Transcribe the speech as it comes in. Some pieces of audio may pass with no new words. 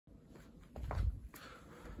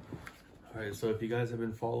Alright, so if you guys have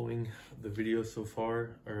been following the video so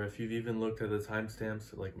far, or if you've even looked at the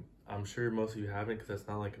timestamps, like I'm sure most of you haven't because that's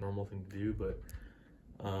not like a normal thing to do, but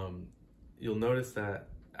you'll notice that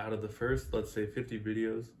out of the first, let's say 50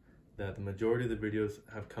 videos, that the majority of the videos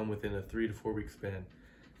have come within a 3 to 4 week span.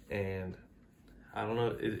 And I don't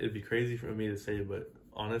know, it'd be crazy for me to say, but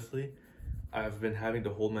honestly, I've been having to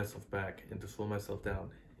hold myself back and to slow myself down.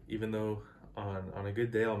 Even though on a good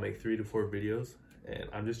day, I'll make 3 to 4 videos, and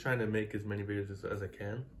I'm just trying to make as many videos as I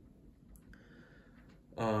can.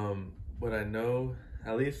 But I know,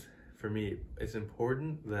 at least for me, it's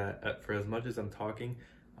important that for as much as I'm talking,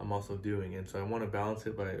 I'm also doing. And so I want to balance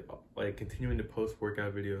it by continuing to post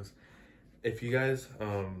workout videos. If you guys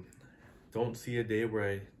don't see a day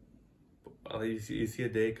where you see a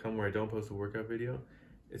day come where I don't post a workout video,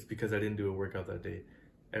 it's because I didn't do a workout that day.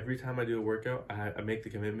 Every time I do a workout, I make the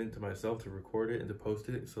commitment to myself to record it and to post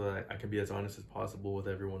it so that I can be as honest as possible with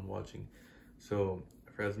everyone watching. So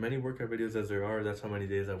for as many workout videos as there are, that's how many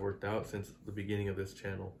days I've worked out since the beginning of this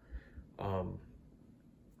channel.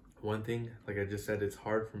 One thing, like I just said, it's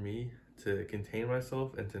hard for me to contain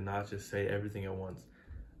myself and to not just say everything at once.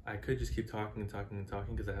 I could just keep talking and talking and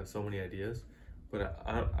talking because I have so many ideas, but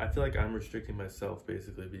I feel like I'm restricting myself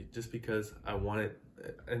basically just because I want it.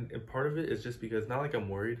 And part of it is just because, not like I'm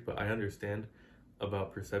worried, but I understand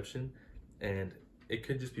about perception, and it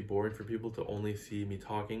could just be boring for people to only see me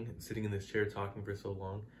talking, sitting in this chair talking for so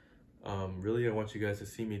long. Really, I want you guys to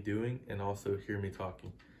see me doing and also hear me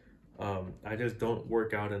talking. I just don't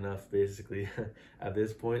work out enough basically at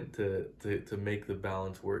this point to make the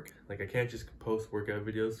balance work. Like I can't just post workout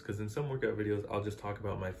videos, because in some workout videos I'll just talk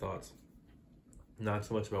about my thoughts, not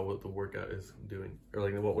so much about what the workout is doing, or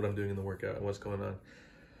like what I'm doing in the workout and what's going on.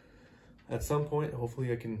 At some point,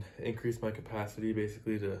 hopefully I can increase my capacity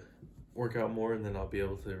basically to work out more, and then I'll be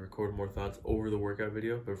able to record more thoughts over the workout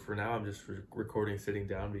video. But for now, I'm just recording sitting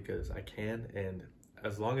down because I can, and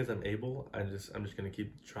as long as I'm able, I'm just gonna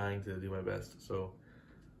keep trying to do my best. So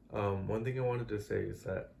one thing I wanted to say is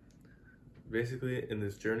that basically in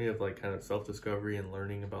this journey of like kind of self-discovery and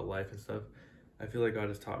learning about life and stuff, I feel like God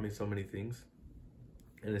has taught me so many things.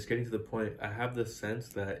 And it's getting to the point, I have this sense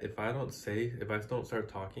that if I don't start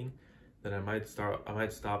talking, then I might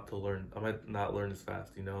stop to learn. I might not learn as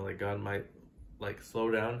fast, you know, like God might like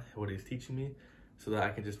slow down what he's teaching me so that I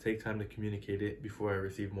can just take time to communicate it before I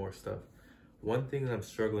receive more stuff. One thing that I'm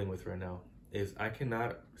struggling with right now is I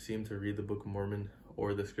cannot seem to read the Book of Mormon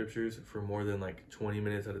or the scriptures for more than like 20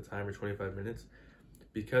 minutes at a time or 25 minutes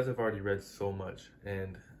because I've already read so much.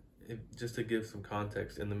 And just to give some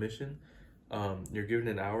context, in the mission, you're given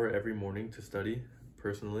an hour every morning to study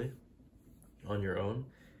personally on your own.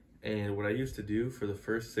 And what I used to do for the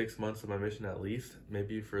first 6 months of my mission, at least,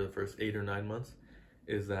 maybe for the first 8 or 9 months,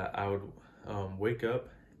 is that I would wake up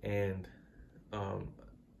and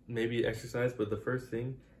maybe exercise. But the first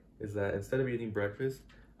thing is that instead of eating breakfast,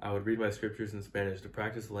 I would read my scriptures in Spanish to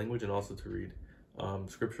practice the language and also to read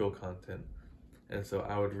scriptural content. And so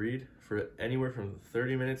I would read for anywhere from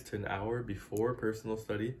 30 minutes to an hour before personal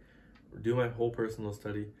study, do my whole personal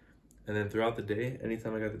study, and then throughout the day,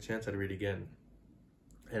 anytime I got the chance, I'd read again.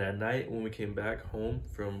 And at night, when we came back home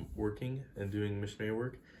from working and doing missionary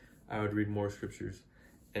work, I would read more scriptures.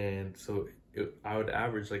 And so I would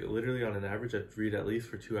average, like literally on an average, I'd read at least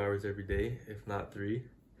for 2 hours every day, if not 3.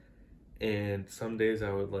 And some days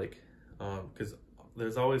I would like, because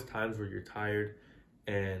there's always times where you're tired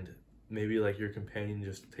and maybe like your companion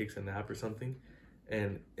just takes a nap or something.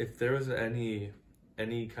 And if there was any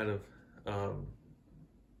kind of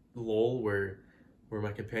lull where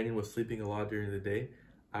my companion was sleeping a lot during the day,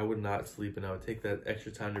 I would not sleep and I would take that extra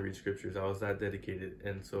time to read scriptures. I was that dedicated.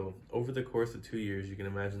 And so over the course of 2 years, you can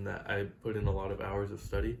imagine that I put in a lot of hours of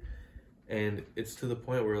study. And it's to the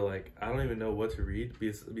point where like I don't even know what to read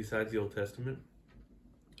besides the Old Testament,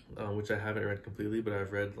 which I haven't read completely, but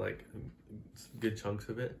I've read like good chunks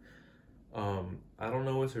of it. I don't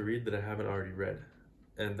know what to read that I haven't already read.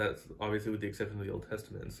 And that's obviously with the exception of the Old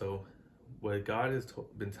Testament. And so what God has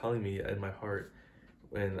been telling me in my heart,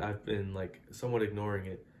 and I've been like somewhat ignoring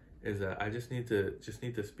it, is that I just need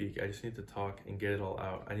to speak. I just need to talk and get it all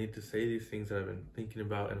out. I need to say these things that I've been thinking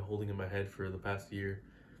about and holding in my head for the past year,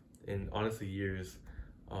 and honestly years.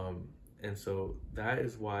 And so that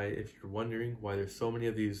is why, if you're wondering why there's so many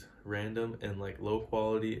of these random and like low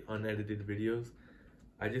quality unedited videos,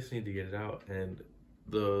 I just need to get it out. And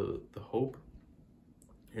the hope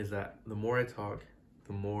is that the more I talk,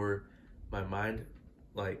 the more my mind,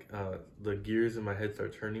 like the gears in my head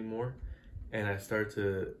start turning more, and I start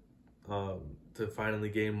to finally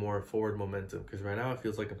gain more forward momentum, because right now it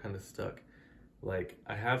feels like I'm kind of stuck. Like,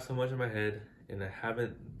 I have so much in my head, and I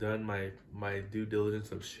haven't done my due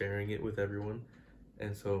diligence of sharing it with everyone.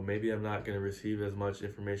 And so maybe I'm not going to receive as much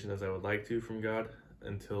information as I would like to from God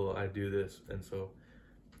until I do this. And so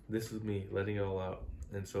this is me letting it all out.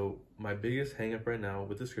 And so my biggest hang up right now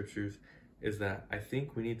with the scriptures is that I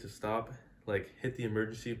think we need to stop, like, hit the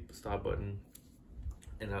emergency stop button.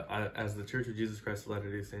 And as the Church of Jesus Christ of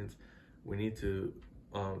Latter-day Saints, we need to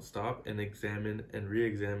stop and examine and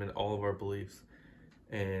re-examine all of our beliefs.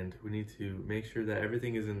 And we need to make sure that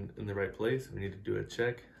everything is in the right place. We need to do a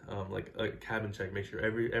check, like a cabin check, make sure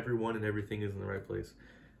everyone and everything is in the right place.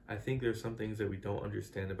 I think there's some things that we don't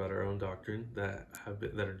understand about our own doctrine that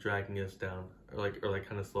that are dragging us down, or like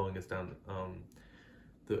kind of slowing us down.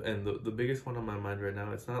 The biggest one on my mind right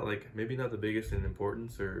now, it's not like, maybe not the biggest in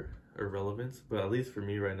importance or relevance, but at least for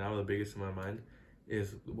me right now, the biggest in my mind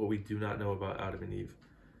is what we do not know about Adam and Eve.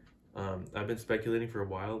 I've been speculating for a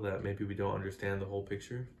while that maybe we don't understand the whole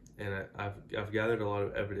picture, and I've gathered a lot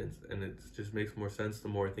of evidence, and it just makes more sense the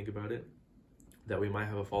more I think about it, that we might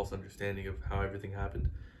have a false understanding of how everything happened.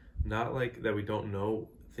 Not like that we don't know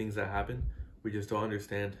things that happen, we just don't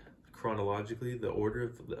understand chronologically the order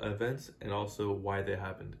of the events and also why they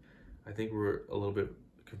happened. I think we're a little bit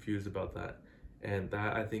confused about that. And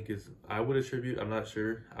that, I think, is, I would attribute, I'm not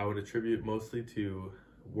sure, I would attribute mostly to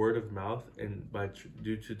word of mouth, and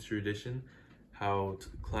due to tradition, how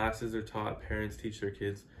classes are taught, parents teach their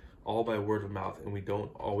kids all by word of mouth, and we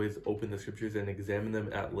don't always open the scriptures and examine them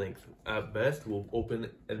at length. At best, we'll open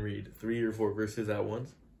and read 3 or 4 verses at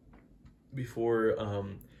once before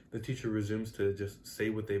the teacher resumes to just say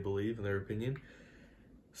what they believe in their opinion.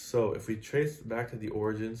 So if we trace back to the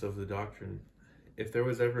origins of the doctrine, if there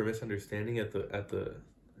was ever a misunderstanding at the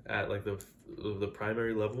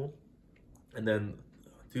primary level, and then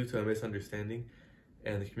due to a misunderstanding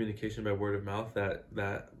and the communication by word of mouth,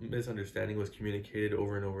 that misunderstanding was communicated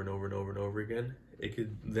over and over and over and over and over again, it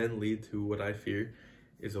could then lead to what I fear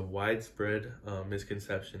is a widespread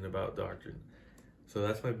misconception about doctrine. So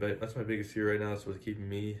that's my biggest fear right now. It's what's keeping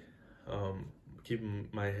me, keeping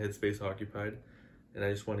my headspace occupied, and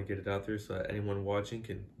I just want to get it out there so that anyone watching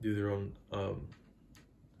can do their own,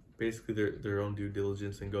 basically their own due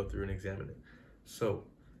diligence and go through and examine it. So,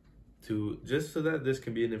 just so that this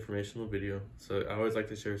can be an informational video, so I always like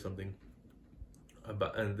to share something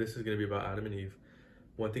about, and this is going to be about Adam and Eve.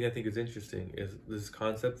 One thing I think is interesting is this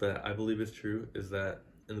concept that I believe is true, is that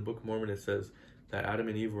in the Book of Mormon it says that Adam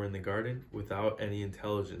and Eve were in the garden without any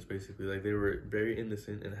intelligence, basically. Like, they were very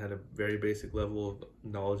innocent and had a very basic level of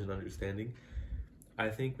knowledge and understanding. I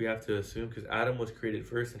think we have to assume, because Adam was created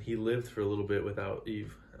first and he lived for a little bit without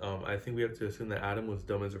Eve, I think we have to assume that Adam was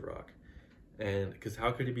dumb as a rock. And because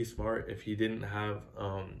how could he be smart if he didn't have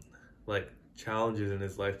like challenges in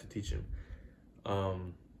his life to teach him?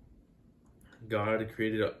 God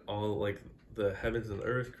created all, like, the heavens and the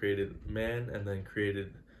earth, created man, and then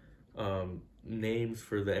created names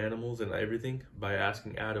for the animals and everything by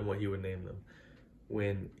asking Adam what he would name them.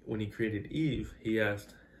 When he created Eve, he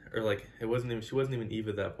asked, or like, she wasn't even Eve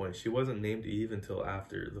at that point. She wasn't named Eve until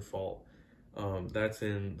after the fall. That's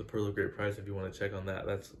in the Pearl of Great Price if you want to check on that.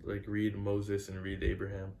 That's like, read Moses and read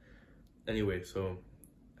Abraham. Anyway, so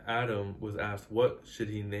Adam was asked what should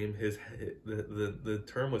he name the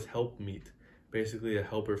term was helpmeet, basically a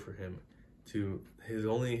helper for him. To his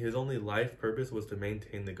only life purpose was to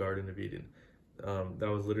maintain the Garden of Eden. That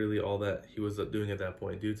was literally all that he was doing at that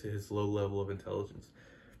point due to his low level of intelligence.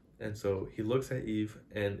 And so he looks at Eve,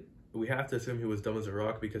 and we have to assume he was dumb as a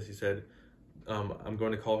rock, because he said, I'm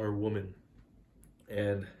going to call her woman.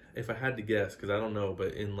 And if I had to guess, because I don't know,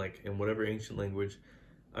 but in whatever ancient language,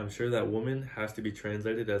 I'm sure that woman has to be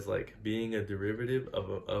translated as like being a derivative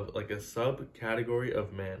of like a subcategory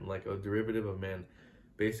of man, like a derivative of man.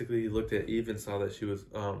 Basically, he looked at Eve and saw that she was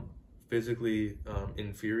physically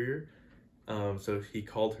inferior, so he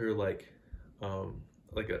called her like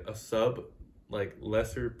a sub, like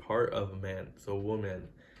lesser part of a man, so woman.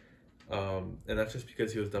 And that's just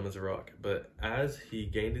because he was dumb as a rock. But as he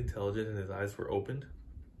gained intelligence and his eyes were opened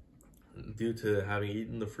due to having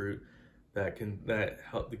eaten the fruit that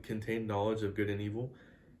contained knowledge of good and evil,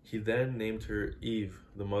 he then named her Eve,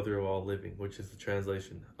 the mother of all living, which is the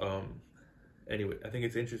translation. Anyway, I think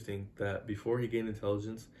it's interesting that before he gained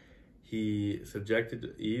intelligence, he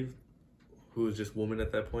subjected Eve, who was just woman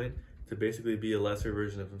at that point, to basically be a lesser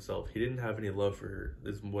version of himself. He didn't have any love for her,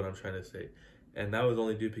 is what I'm trying to say. And that was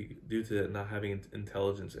only due to not having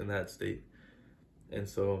intelligence in that state. And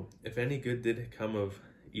so, if any good did come of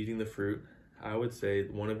eating the fruit, I would say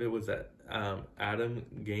one of it was that Adam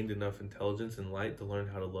gained enough intelligence and light to learn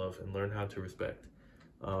how to love and learn how to respect.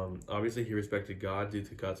 Obviously, he respected God due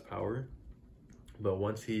to God's power, But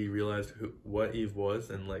once he realized what Eve was,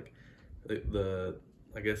 and like the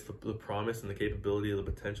I guess the promise and the capability of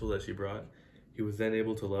the potential that she brought, he was then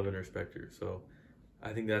able to love and respect her. So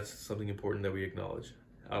I think that's something important that we acknowledge.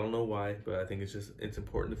 I don't know why, but I think it's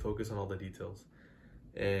important to focus on all the details.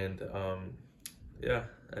 And yeah,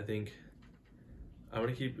 I think I'm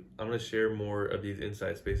gonna share more of these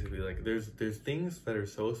insights. Basically, like there's things that are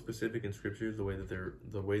so specific in scriptures, the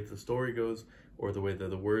way the story goes, or the way that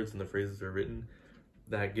the words and the phrases are written,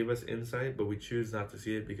 that give us insight, but we choose not to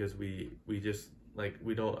see it because we just like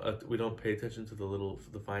we don't pay attention to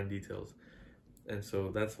the fine details. And so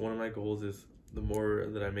that's one of my goals, is the more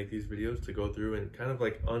that I make these videos, to go through and kind of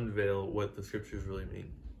like unveil what the scriptures really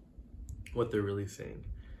mean, what they're really saying.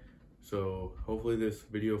 So hopefully this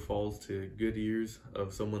video falls to good ears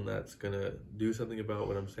of someone that's gonna do something about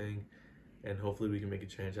what I'm saying, and hopefully we can make a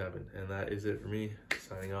change happen. And that is it for me,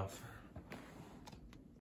 signing off.